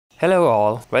Hello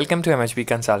all, welcome to MHB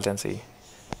Consultancy,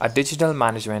 a digital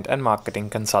management and marketing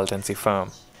consultancy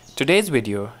firm. Today's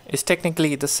video is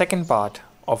technically the second part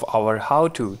of our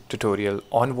how-to tutorial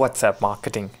on WhatsApp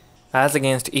marketing. As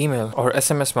against email or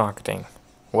SMS marketing,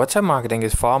 WhatsApp marketing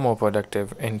is far more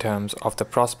productive in terms of the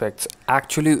prospects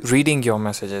actually reading your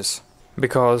messages.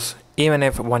 Because even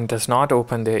if one does not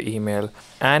open their email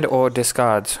and or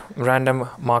discards random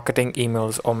marketing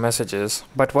emails or messages,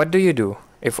 but what do you do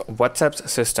if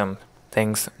WhatsApp's system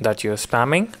thinks that you're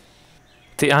spamming?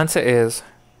 The answer is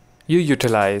you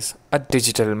utilize a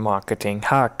digital marketing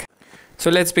hack. So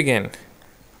let's begin.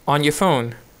 On your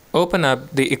phone, open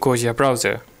up the Ecosia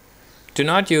browser. Do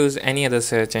not use any other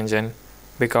search engine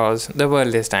because the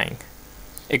world is dying.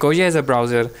 Ecosia is a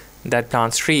browser that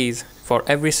plants trees for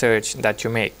every search that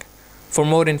you make. For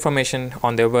more information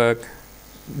on their work,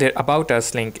 their About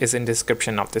Us link is in the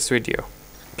description of this video.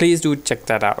 Please do check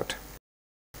that out.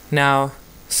 Now,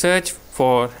 search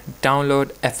for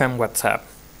download FM WhatsApp.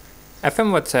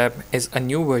 FM WhatsApp is a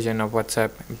new version of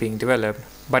WhatsApp being developed,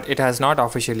 but it has not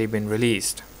officially been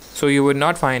released. So you would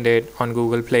not find it on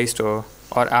Google Play Store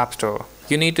or App Store.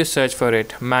 You need to search for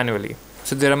it manually.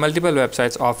 So there are multiple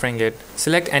websites offering it.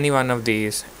 Select any one of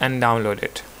these and download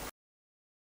it.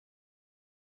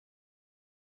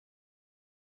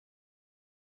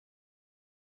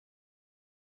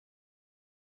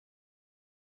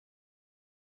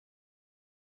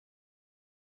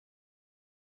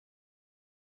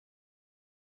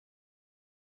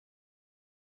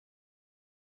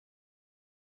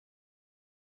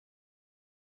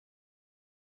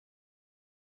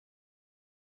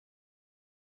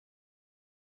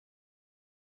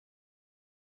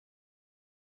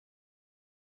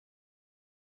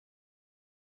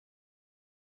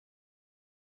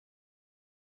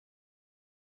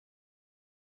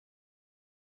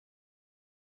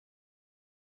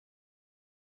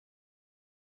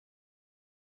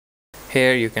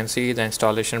 Here you can see the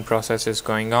installation process is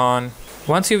going on.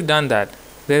 Once you've done that,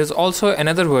 there is also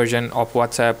another version of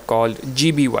WhatsApp called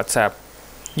GB WhatsApp.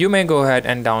 You may go ahead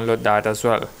and download that as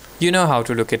well. You know how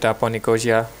to look it up on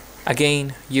Ecosia.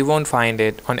 Again, you won't find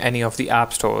it on any of the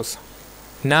app stores.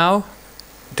 Now,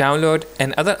 download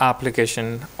another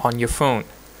application on your phone.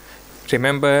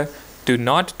 Remember, do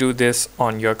not do this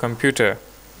on your computer.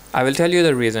 I will tell you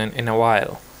the reason in a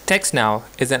while. TextNow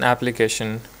is an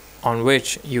application on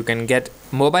which you can get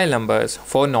mobile numbers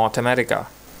for North America.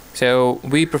 So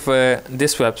we prefer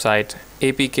this website,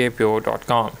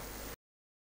 apkpure.com.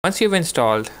 Once you've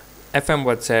installed FM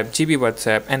WhatsApp, GB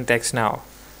WhatsApp and TextNow,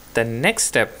 the next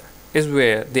step is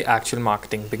where the actual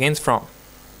marketing begins from.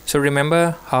 So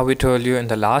remember how we told you in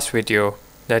the last video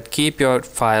that keep your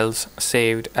files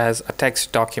saved as a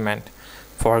text document.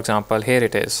 For example, here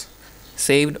it is,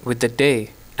 saved with the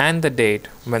day and the date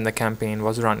when the campaign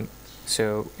was run.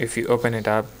 So if you open it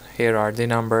up, here are the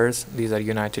numbers. These are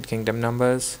United Kingdom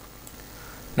numbers.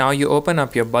 Now you open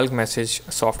up your bulk message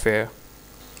software.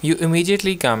 You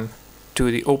immediately come to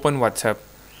the open WhatsApp.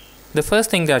 The first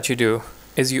thing that you do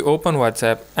is you open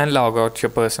WhatsApp and log out your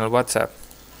personal WhatsApp.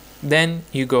 Then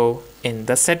you go in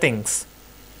the settings.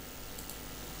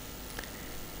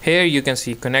 Here you can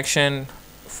see connection,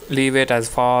 leave it as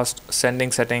fast,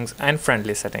 sending settings and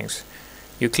friendly settings.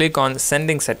 You click on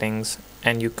sending settings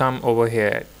and you come over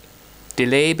here.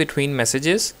 Delay between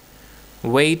messages,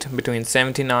 wait between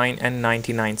 79 and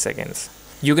 99 seconds.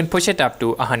 You can push it up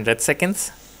to 100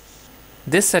 seconds.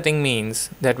 This setting means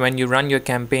that when you run your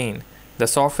campaign, the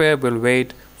software will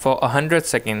wait for 100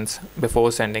 seconds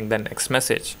before sending the next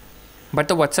message. But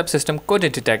the WhatsApp system could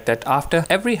detect that after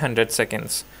every 100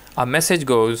 seconds, a message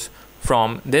goes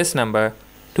from this number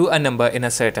to a number in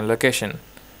a certain location.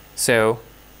 So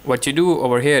what you do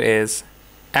over here is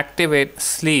activate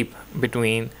sleep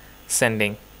between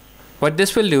sending. What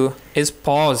this will do is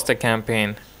pause the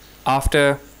campaign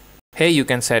after. Here you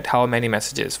can set how many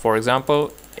messages. For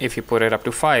example, if you put it up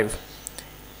to 5,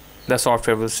 the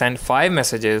software will send 5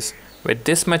 messages with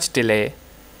this much delay,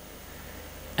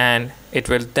 and it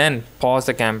will then pause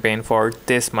the campaign for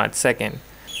this much second.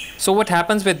 So what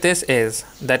happens with this is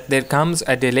that there comes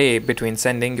a delay between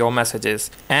sending your messages,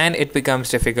 and it becomes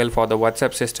difficult for the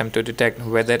WhatsApp system to detect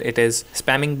whether it is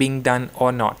spamming being done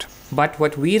or not. But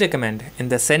what we recommend in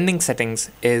the sending settings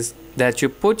is that you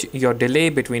put your delay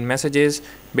between messages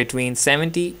between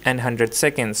 70 and 100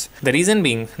 seconds. The reason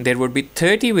being, there would be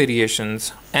 30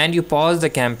 variations and you pause the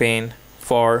campaign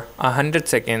for 100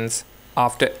 seconds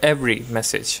after every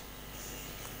message.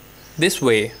 This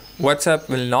way, WhatsApp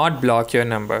will not block your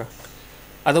number.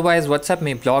 Otherwise, WhatsApp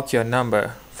may block your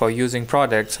number for using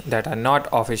products that are not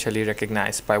officially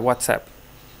recognized by WhatsApp.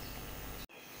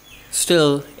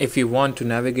 Still, if you want to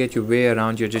navigate your way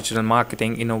around your digital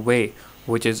marketing in a way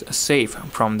which is safe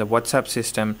from the WhatsApp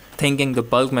system thinking the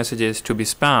bulk messages to be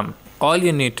spam, all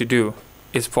you need to do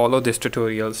is follow this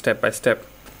tutorial step by step.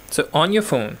 So on your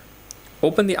phone,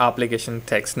 open the application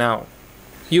Text Now.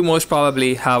 You most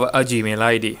probably have a Gmail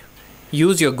ID.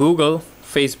 Use your Google,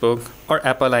 Facebook or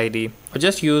Apple ID, or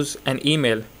just use an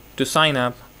email to sign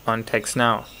up on Text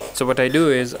Now. So what I do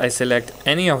is I select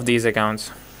any of these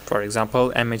accounts. For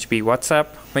example, MHB WhatsApp.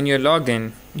 When you're logged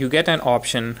in, you get an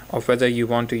option of whether you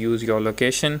want to use your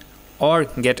location or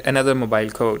get another mobile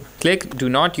code. Click Do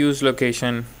Not Use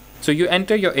Location. So you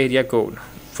enter your area code.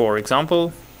 For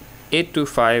example,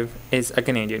 825 is a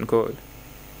Canadian code.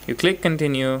 You click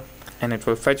Continue and it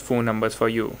will fetch phone numbers for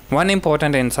you. One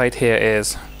important insight here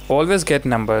is always get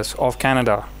numbers of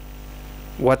Canada.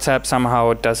 WhatsApp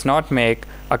somehow does not make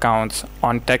accounts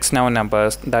on Text Now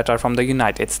numbers that are from the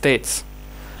United States.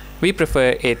 We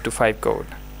prefer 825 code.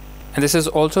 And this is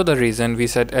also the reason we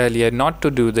said earlier not to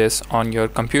do this on your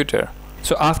computer.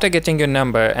 So after getting your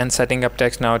number and setting up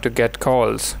Text Now to get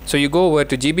calls, so you go over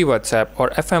to GB WhatsApp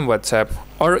or FM WhatsApp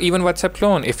or even WhatsApp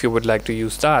clone if you would like to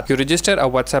use that. You register a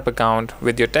WhatsApp account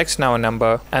with your Text Now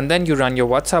number and then you run your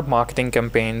WhatsApp marketing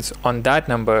campaigns on that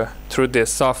number through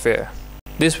this software.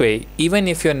 This way, even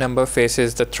if your number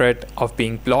faces the threat of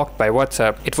being blocked by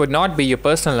WhatsApp, it would not be your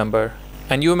personal number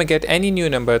and you may get any new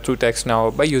number through Text Now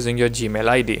by using your Gmail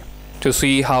ID. To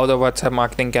see how the WhatsApp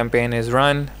marketing campaign is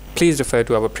run, please refer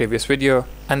to our previous video,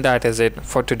 and that is it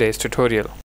for today's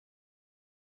tutorial.